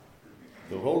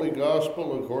The Holy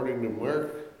Gospel according to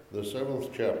Mark, the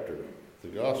 7th chapter. The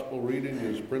Gospel reading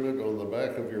is printed on the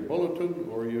back of your bulletin,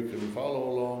 or you can follow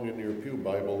along in your pew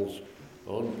Bibles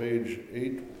on page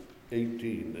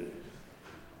 818.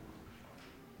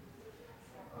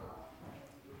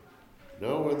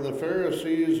 Now when the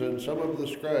Pharisees and some of the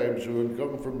scribes who had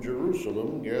come from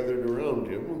Jerusalem gathered around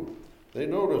him, they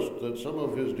noticed that some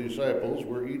of his disciples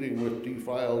were eating with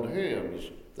defiled hands,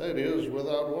 that is,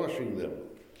 without washing them.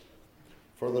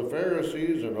 For the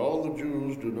Pharisees and all the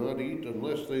Jews do not eat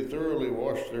unless they thoroughly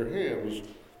wash their hands,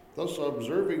 thus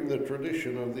observing the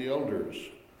tradition of the elders.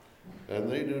 And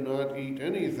they do not eat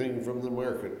anything from the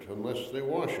market unless they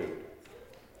wash it.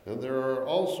 And there are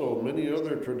also many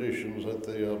other traditions that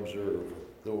they observe,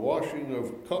 the washing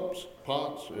of cups,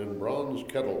 pots, and bronze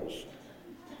kettles.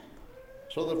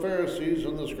 So the Pharisees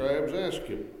and the scribes asked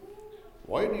him,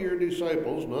 "Why do your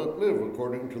disciples not live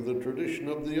according to the tradition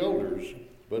of the elders,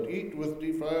 but eat with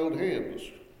defiled hands?"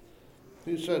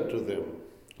 He said to them,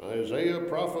 "Isaiah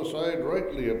prophesied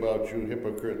rightly about you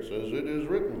hypocrites, as it is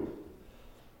written,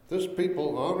 'This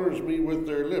people honors me with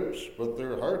their lips, but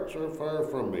their hearts are far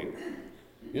from me.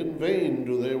 In vain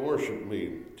do they worship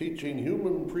me, teaching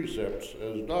human precepts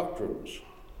as doctrines.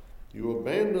 You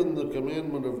abandon the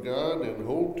commandment of God and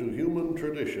hold to human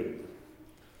tradition.'"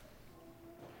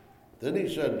 Then he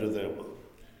said to them,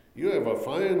 "You have a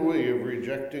fine way of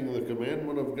rejecting the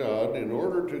commandment of God in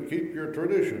order to keep your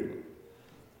tradition.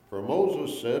 For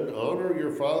Moses said, 'Honor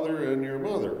your father and your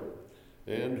mother,'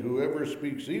 and whoever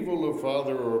speaks evil of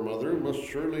father or mother must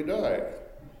surely die.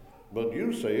 But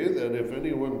you say that if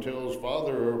anyone tells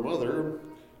father or mother,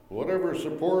 'Whatever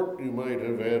support you might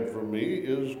have had from me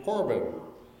is korban,'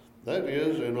 that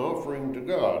is, an offering to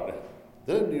God,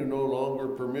 then you no longer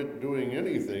permit doing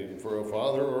anything for a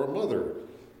father or mother,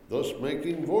 thus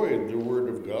making void the word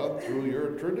of God through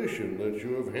your tradition that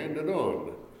you have handed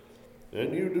on.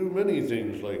 And you do many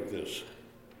things like this."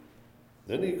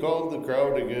 Then he called the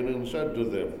crowd again and said to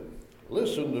them,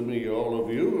 "Listen to me, all of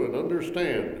you, and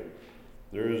understand.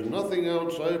 There is nothing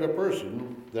outside a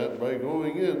person that by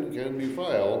going in can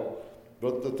defile,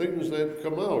 but the things that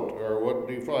come out are what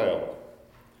defile."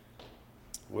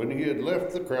 When he had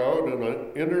left the crowd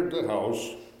and entered the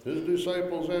house, his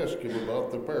disciples asked him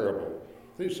about the parable.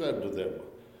 He said to them,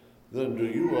 "Then do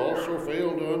you also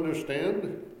fail to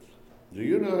understand? Do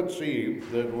you not see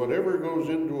that whatever goes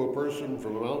into a person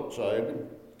from outside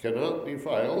cannot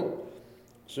defile,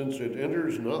 since it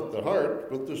enters not the heart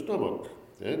but the stomach,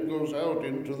 and goes out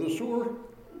into the sewer?"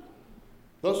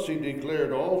 Thus he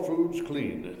declared all foods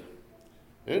clean.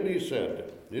 And he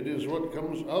said, "It is what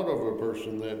comes out of a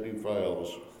person that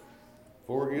defiles.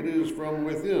 For it is from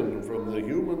within, from the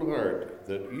human heart,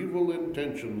 that evil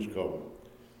intentions come: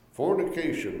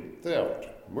 fornication, theft,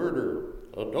 murder,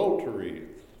 adultery,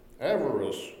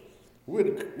 avarice,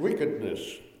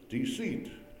 wickedness,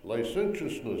 deceit,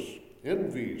 licentiousness,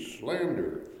 envy,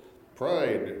 slander,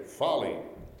 pride, folly.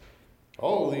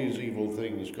 All these evil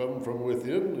things come from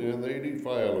within, and they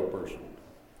defile a person."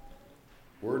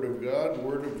 Word of God,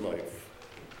 word of life.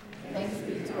 Thanks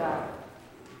be to God.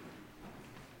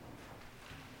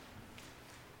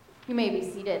 You may be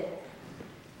seated.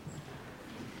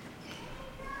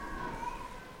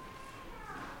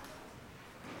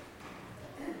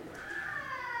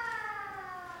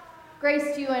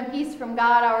 Grace to you and peace from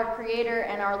God, our Creator,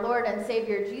 and our Lord and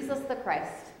Savior, Jesus the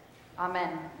Christ.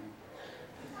 Amen.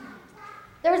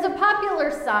 There's a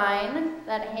popular sign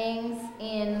that hangs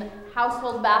in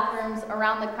household bathrooms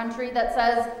around the country that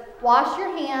says, "Wash your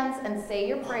hands and say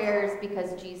your prayers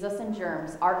because Jesus and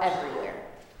germs are everywhere."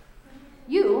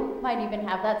 You might even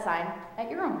have that sign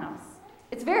at your own house.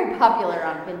 It's very popular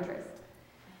on Pinterest.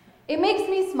 It makes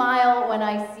me smile when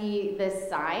I see this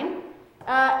sign,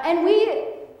 and we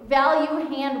value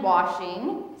hand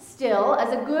washing still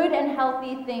as a good and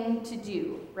healthy thing to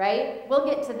do, right? We'll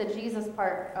get to the Jesus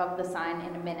part of the sign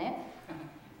in a minute.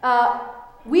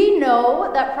 We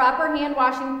know that proper hand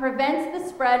washing prevents the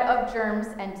spread of germs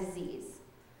and disease.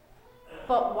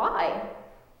 But why?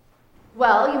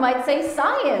 Well, you might say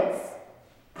science.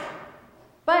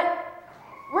 But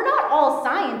we're not all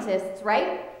scientists,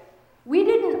 right? We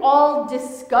didn't all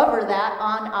discover that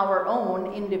on our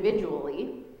own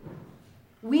individually.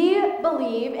 We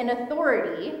believe in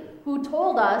authority who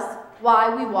told us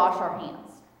why we wash our hands.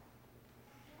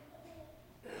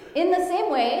 In the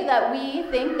same way that we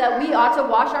think that we ought to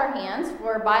wash our hands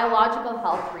for biological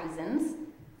health reasons,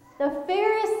 the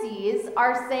Pharisees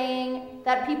are saying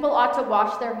that people ought to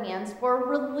wash their hands for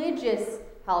religious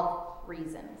health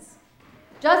reasons.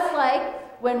 Just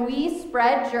like when we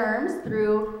spread germs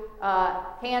through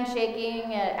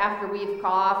handshaking after we've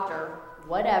coughed or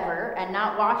whatever and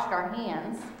not washed our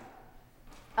hands,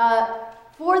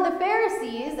 for the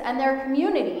Pharisees and their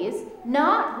communities,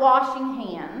 not washing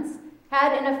hands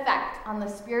had an effect on the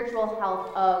spiritual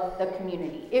health of the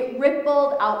community. It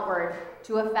rippled outward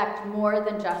to affect more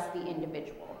than just the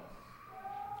individual,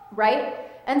 right?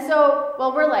 And so,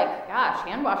 well, we're like, gosh,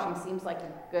 hand washing seems like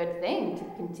a good thing to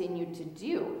continue to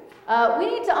do. We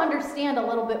need to understand a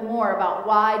little bit more about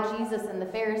why Jesus and the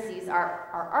Pharisees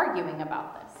are arguing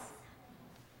about this.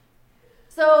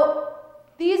 So,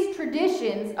 these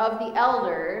traditions of the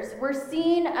elders were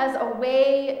seen as a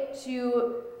way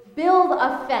to build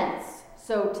a fence,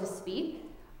 so to speak,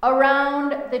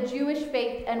 around the Jewish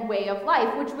faith and way of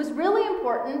life, which was really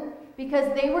important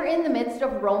because they were in the midst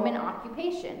of Roman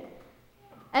occupation.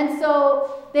 And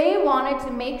so they wanted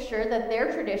to make sure that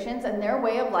their traditions and their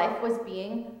way of life was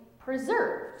being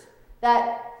preserved,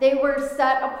 that they were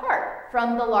set apart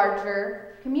from the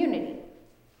larger community.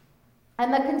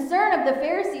 And the concern of the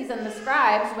Pharisees and the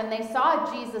scribes when they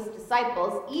saw Jesus'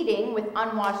 disciples eating with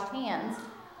unwashed hands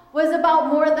was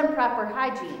about more than proper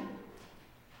hygiene.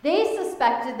 They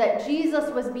suspected that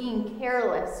Jesus was being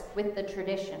careless with the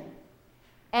tradition,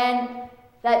 and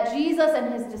that Jesus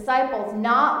and his disciples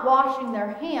not washing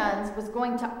their hands was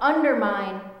going to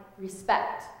undermine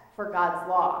respect for God's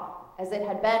law, as it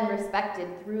had been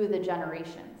respected through the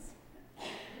generations.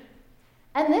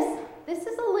 And this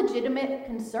is a legitimate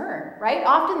concern, right?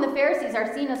 Often the Pharisees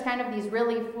are seen as kind of these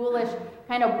really foolish,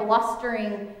 kind of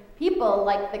blustering people,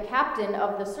 like the captain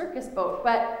of the circus boat.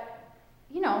 But,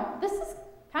 this is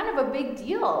kind of a big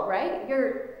deal, right?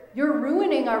 You're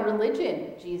ruining our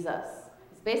religion, Jesus.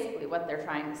 Basically what they're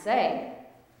trying to say.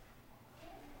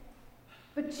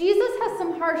 But Jesus has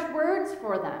some harsh words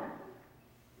for them.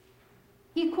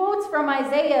 He quotes from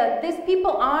Isaiah, "This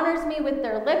people honors me with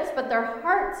their lips, but their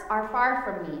hearts are far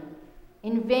from me.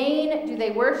 In vain do they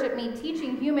worship me,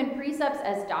 teaching human precepts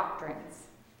as doctrines."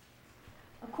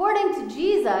 According to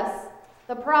Jesus,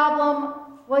 the problem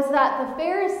was that the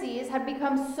Pharisees had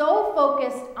become so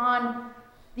focused on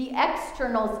the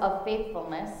externals of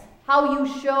faithfulness, how you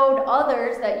showed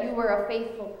others that you were a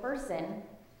faithful person,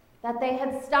 that they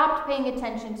had stopped paying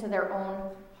attention to their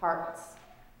own hearts.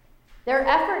 Their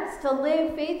efforts to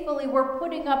live faithfully were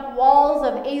putting up walls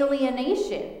of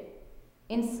alienation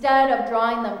instead of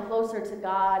drawing them closer to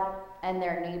God and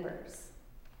their neighbors.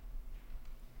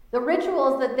 The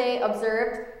rituals that they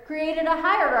observed created a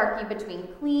hierarchy between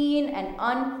clean and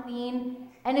unclean,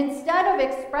 and instead of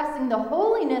expressing the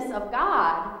holiness of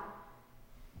God,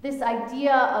 this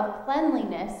idea of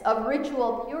cleanliness, of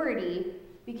ritual purity,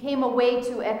 became a way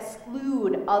to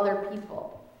exclude other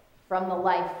people from the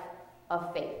life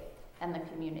of faith and the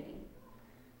community.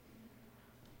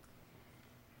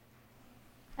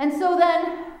 And so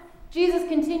then Jesus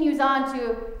continues on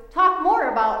to talk more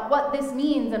about what this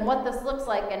means and what this looks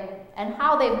like and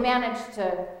how they've managed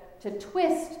to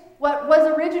twist what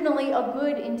was originally a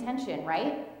good intention,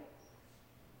 right?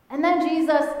 And then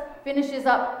Jesus finishes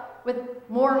up with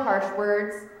more harsh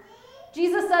words.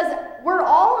 Jesus says, we're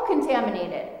all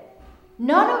contaminated.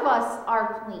 None of us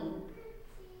are clean.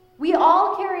 We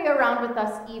all carry around with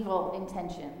us evil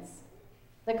intentions.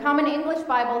 The Common English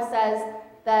Bible says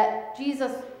that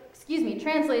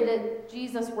translated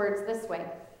Jesus' words this way.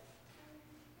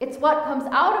 It's what comes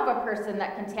out of a person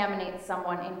that contaminates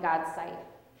someone in God's sight.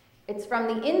 It's from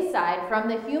the inside, from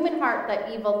the human heart,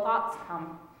 that evil thoughts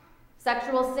come.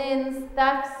 Sexual sins,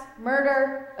 thefts,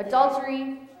 murder,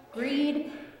 adultery,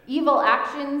 greed, evil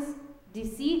actions,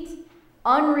 deceit,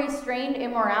 unrestrained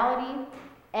immorality,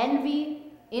 envy,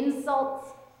 insults,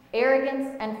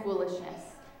 arrogance, and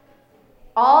foolishness.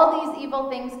 All these evil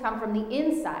things come from the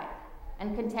inside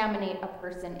and contaminate a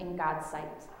person in God's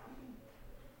sight.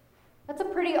 That's a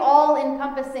pretty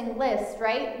all-encompassing list,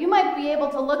 right? You might be able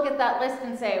to look at that list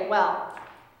and say, well,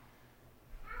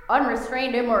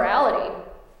 unrestrained immorality,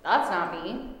 that's not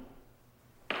me.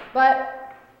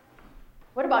 But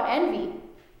what about envy?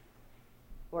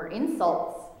 Or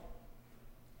insults?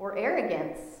 Or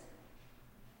arrogance?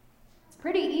 It's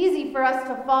pretty easy for us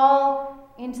to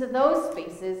fall into those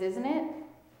spaces, isn't it?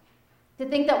 To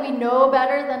think that we know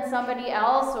better than somebody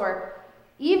else, or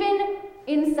even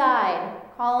inside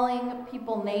calling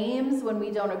people names when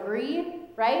we don't agree,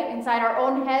 right? Inside our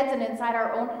own heads and inside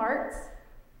our own hearts.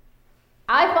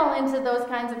 I fall into those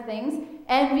kinds of things,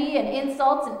 envy and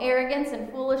insults and arrogance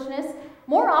and foolishness,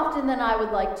 more often than I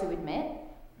would like to admit.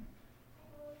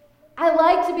 I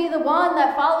like to be the one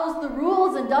that follows the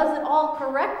rules and does it all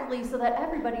correctly so that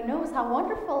everybody knows how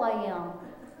wonderful I am.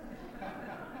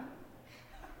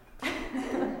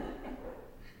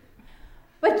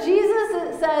 But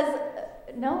Jesus says,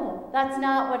 no, that's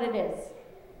not what it is.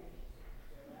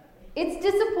 It's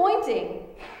disappointing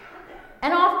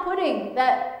and off-putting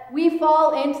that we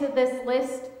fall into this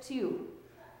list too.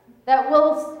 That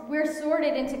we're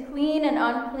sorted into clean and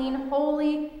unclean,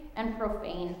 holy and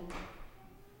profane.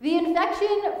 The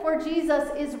infection for Jesus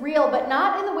is real, but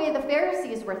not in the way the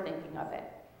Pharisees were thinking of it.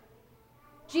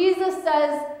 Jesus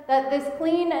says that this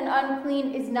clean and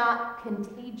unclean is not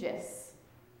contagious.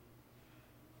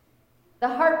 The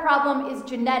heart problem is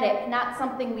genetic, not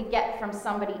something we get from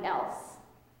somebody else.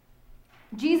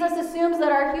 Jesus assumes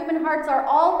that our human hearts are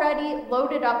already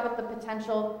loaded up with the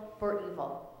potential for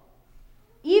evil.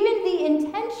 Even the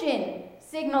intention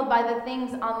signaled by the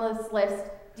things on this list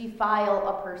defile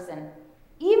a person.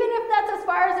 Even if that's as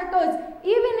far as it goes,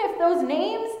 even if those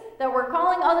names that we're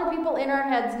calling other people in our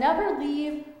heads never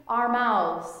leave our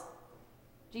mouths,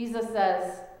 Jesus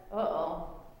says, uh-oh,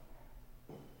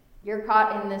 you're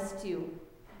caught in this too.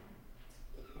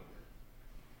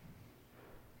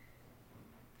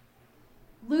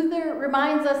 Luther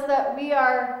reminds us that we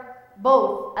are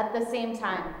both at the same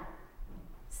time,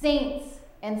 saints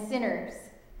and sinners.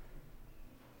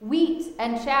 Wheat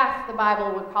and chaff, the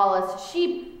Bible would call us,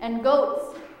 sheep and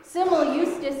goats, simul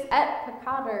justus et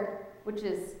peccator, which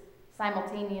is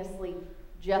simultaneously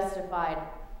justified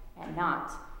and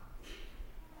not.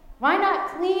 Why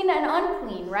not clean and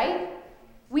unclean, right?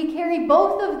 We carry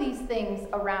both of these things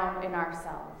around in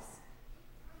ourselves.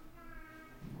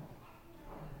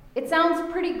 It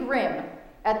sounds pretty grim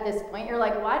at this point. You're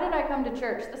like, why did I come to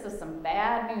church? This is some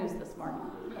bad news this morning.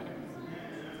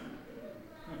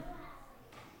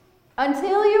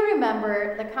 Until you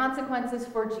remember the consequences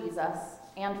for Jesus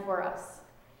and for us.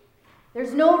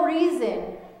 There's no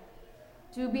reason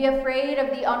to be afraid of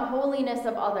the unholiness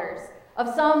of others,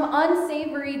 of some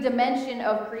unsavory dimension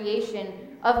of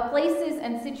creation, of places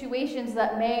and situations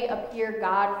that may appear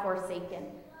God-forsaken.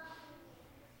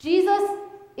 Jesus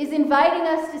is inviting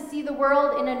us to see the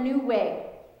world in a new way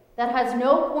that has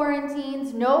no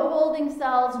quarantines, no holding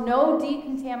cells, no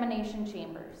decontamination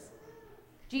chambers.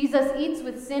 Jesus eats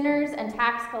with sinners and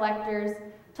tax collectors,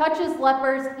 touches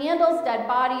lepers, handles dead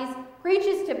bodies,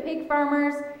 preaches to pig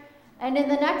farmers, and in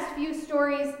the next few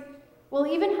stories, we'll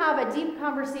even have a deep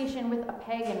conversation with a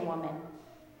pagan woman.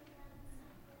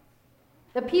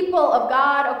 The people of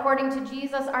God, according to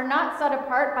Jesus, are not set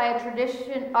apart by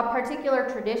a particular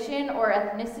tradition or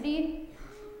ethnicity,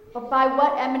 but by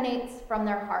what emanates from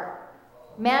their heart,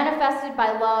 manifested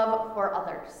by love for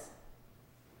others.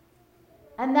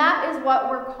 And that is what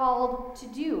we're called to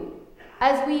do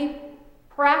as we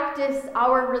practice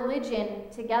our religion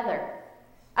together,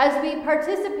 as we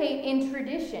participate in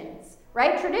traditions,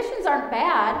 right? Traditions aren't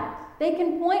bad. They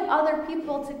can point other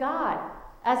people to God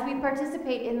as we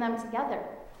participate in them together.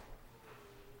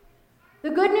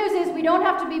 The good news is we don't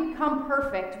have to become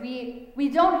perfect. We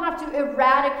don't have to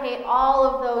eradicate all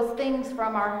of those things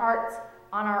from our hearts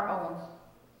on our own.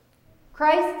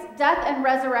 Christ's death and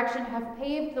resurrection have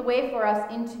paved the way for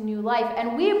us into new life,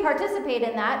 and we participate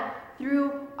in that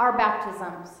through our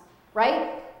baptisms,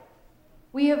 right?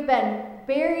 We have been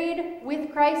buried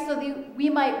with Christ so that we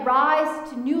might rise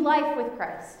to new life with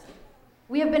Christ.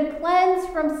 We have been cleansed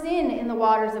from sin in the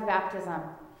waters of baptism.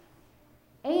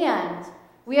 And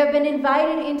we have been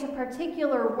invited into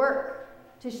particular work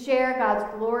to share God's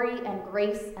glory and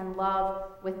grace and love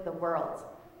with the world.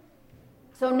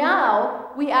 So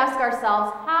now we ask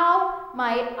ourselves, how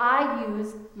might I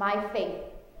use my faith,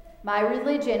 my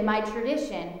religion, my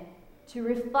tradition to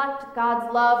reflect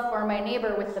God's love for my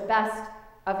neighbor with the best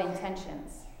of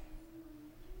intentions?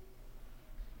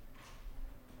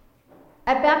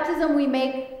 At baptism, we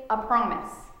make a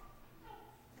promise.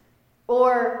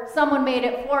 Or someone made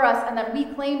it for us and then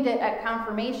we claimed it at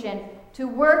confirmation to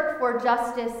work for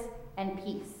justice and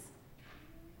peace.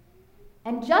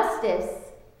 And justice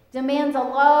demands a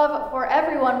love for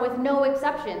everyone with no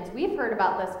exceptions. We've heard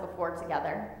about this before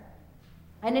together.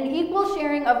 And an equal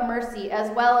sharing of mercy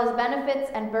as well as benefits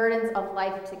and burdens of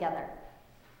life together.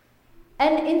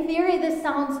 And in theory, this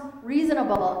sounds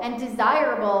reasonable and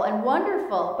desirable and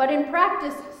wonderful, but in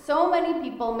practice, so many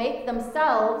people make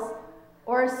themselves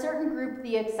or a certain group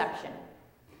the exception.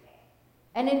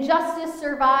 And injustice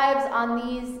survives on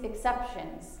these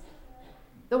exceptions,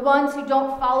 the ones who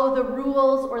don't follow the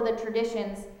rules or the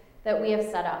traditions that we have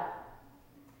set up.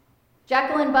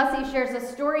 Jacqueline Bussey shares a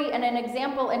story and an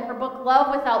example in her book,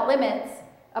 Love Without Limits,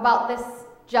 about this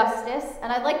justice,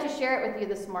 and I'd like to share it with you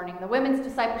this morning. The Women's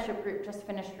Discipleship Group just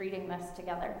finished reading this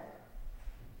together.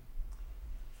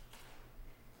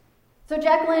 So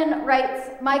Jacqueline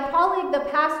writes, my colleague, the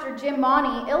pastor Jim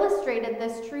Monty, illustrated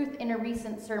this truth in a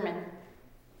recent sermon.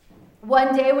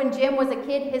 One day when Jim was a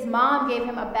kid, his mom gave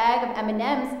him a bag of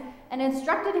M&Ms and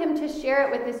instructed him to share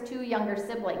it with his 2 younger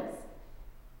siblings.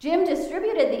 Jim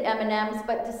distributed the M&Ms,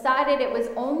 but decided it was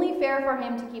only fair for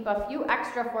him to keep a few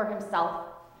extra for himself,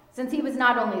 since he was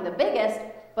not only the biggest,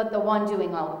 but the one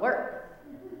doing all the work.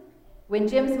 When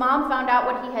Jim's mom found out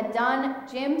what he had done,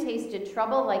 Jim tasted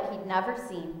trouble like he'd never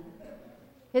seen.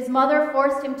 His mother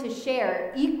forced him to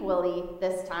share, equally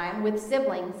this time, with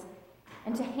siblings,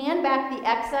 and to hand back the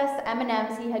excess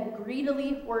M&Ms he had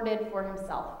greedily hoarded for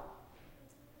himself.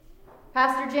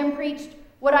 Pastor Jim preached,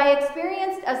 "What I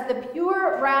experienced as the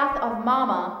pure wrath of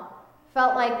Mama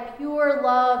felt like pure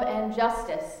love and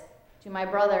justice to my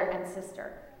brother and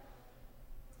sister.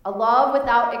 A love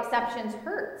without exceptions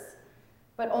hurts,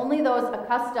 but only those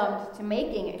accustomed to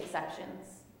making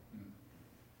exceptions.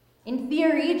 In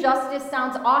theory, justice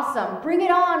sounds awesome. Bring it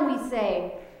on, we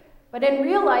say. But in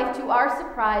real life, to our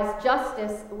surprise,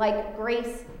 justice, like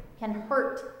grace, can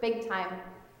hurt big time,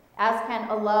 as can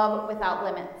a love without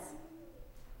limits.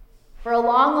 For a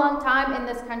long, long time in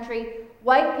this country,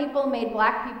 white people made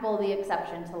black people the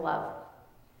exception to love.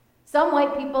 Some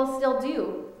white people still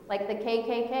do, like the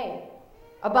KKK,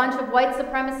 a bunch of white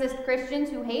supremacist Christians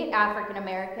who hate African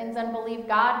Americans and believe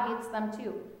God hates them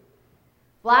too.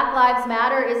 Black Lives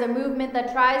Matter is a movement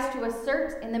that tries to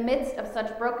assert in the midst of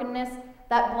such brokenness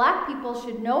that black people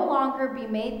should no longer be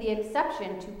made the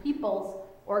exception to people's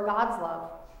or God's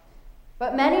love.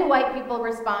 But many white people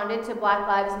responded to Black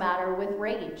Lives Matter with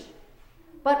rage.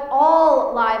 But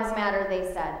all lives matter,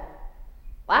 they said.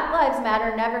 Black Lives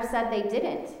Matter never said they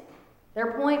didn't.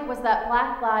 Their point was that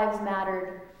black lives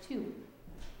mattered too.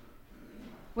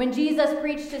 When Jesus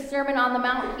preached his Sermon on the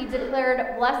Mount, he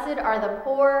declared, "Blessed are the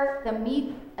poor, the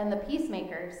meek, and the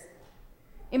peacemakers."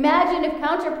 Imagine if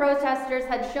counter-protesters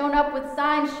had shown up with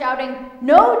signs shouting,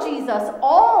 "No, Jesus,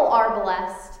 all are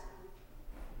blessed."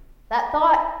 That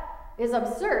thought is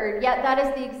absurd, yet that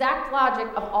is the exact logic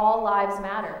of all lives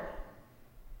matter.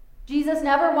 Jesus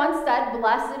never once said,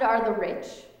 "Blessed are the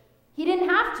rich." He didn't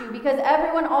have to, because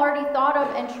everyone already thought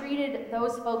of and treated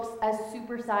those folks as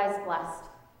supersized blessed.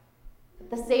 But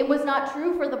the same was not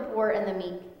true for the poor and the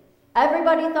meek.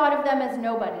 Everybody thought of them as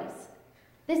nobodies.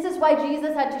 This is why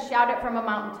Jesus had to shout it from a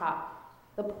mountaintop.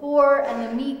 The poor and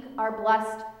the meek are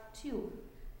blessed too.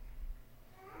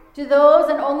 To those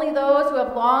and only those who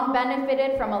have long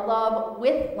benefited from a love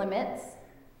with limits,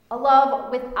 a love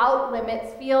without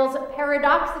limits feels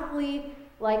paradoxically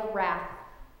like wrath,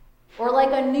 or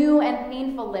like a new and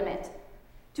painful limit.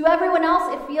 To everyone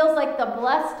else, it feels like the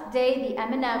blessed day the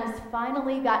M&Ms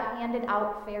finally got handed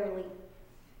out fairly.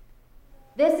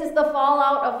 This is the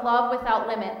fallout of love without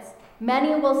limits.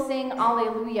 Many will sing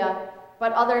Alleluia,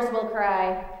 but others will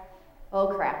cry, "Oh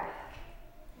crap."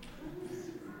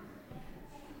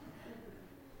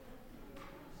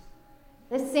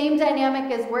 The same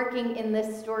dynamic is working in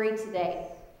this story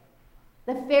today.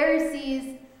 The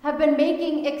Pharisees have been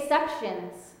making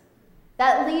exceptions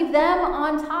that leave them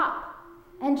on top.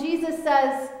 And Jesus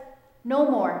says, "No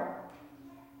more.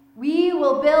 We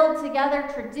will build together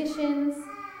traditions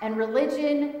and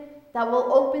religion that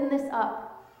will open this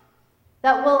up,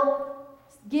 that will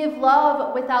give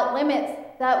love without limits,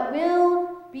 that will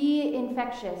be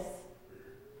infectious,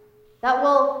 that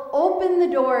will open the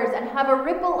doors and have a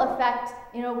ripple effect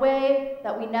in a way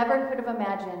that we never could have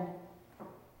imagined."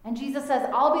 And Jesus says,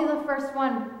 "I'll be the first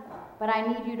one, but I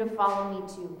need you to follow me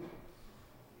too."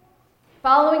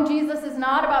 Following Jesus is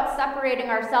not about separating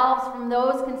ourselves from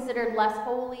those considered less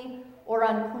holy or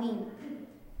unclean.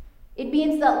 It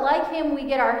means that, like him, we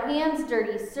get our hands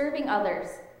dirty serving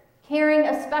others, caring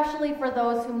especially for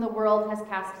those whom the world has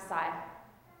cast aside.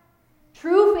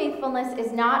 True faithfulness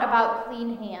is not about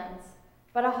clean hands,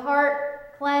 but a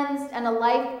heart cleansed and a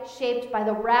life shaped by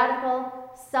the radical,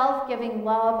 self-giving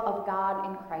love of God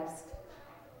in Christ.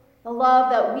 The love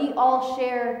that we all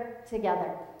share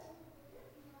together.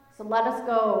 So let us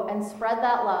go and spread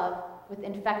that love with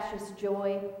infectious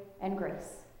joy and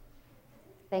grace.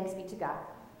 Thanks be to God.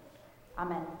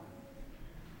 Amen.